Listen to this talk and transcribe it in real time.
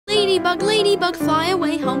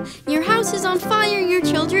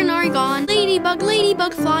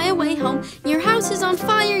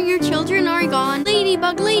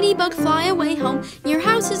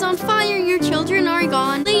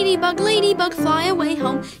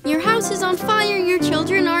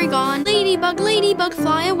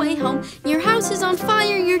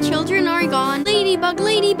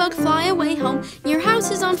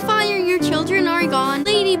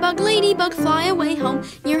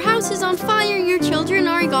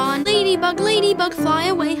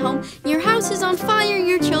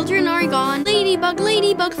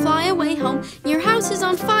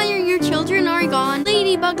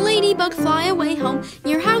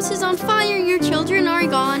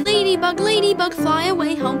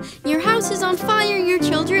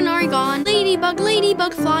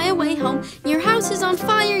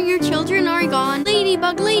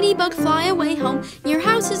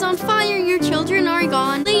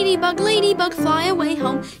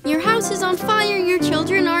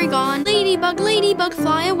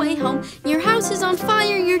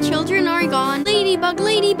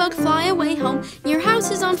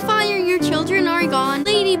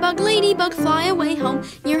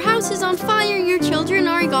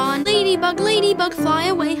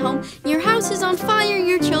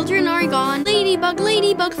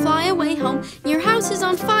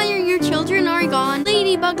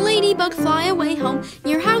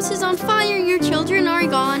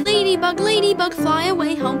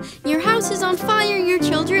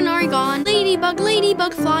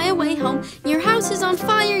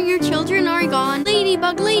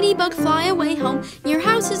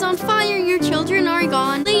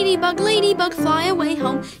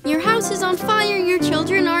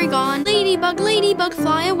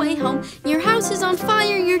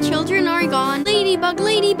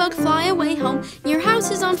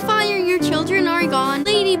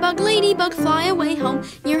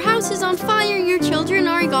children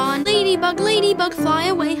are gone. Ladybug, ladybug, fly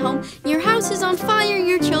away home. Your house is on fire,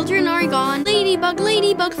 your children are gone. Ladybug,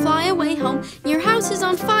 ladybug, fly away home. Your house is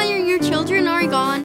on fire, your children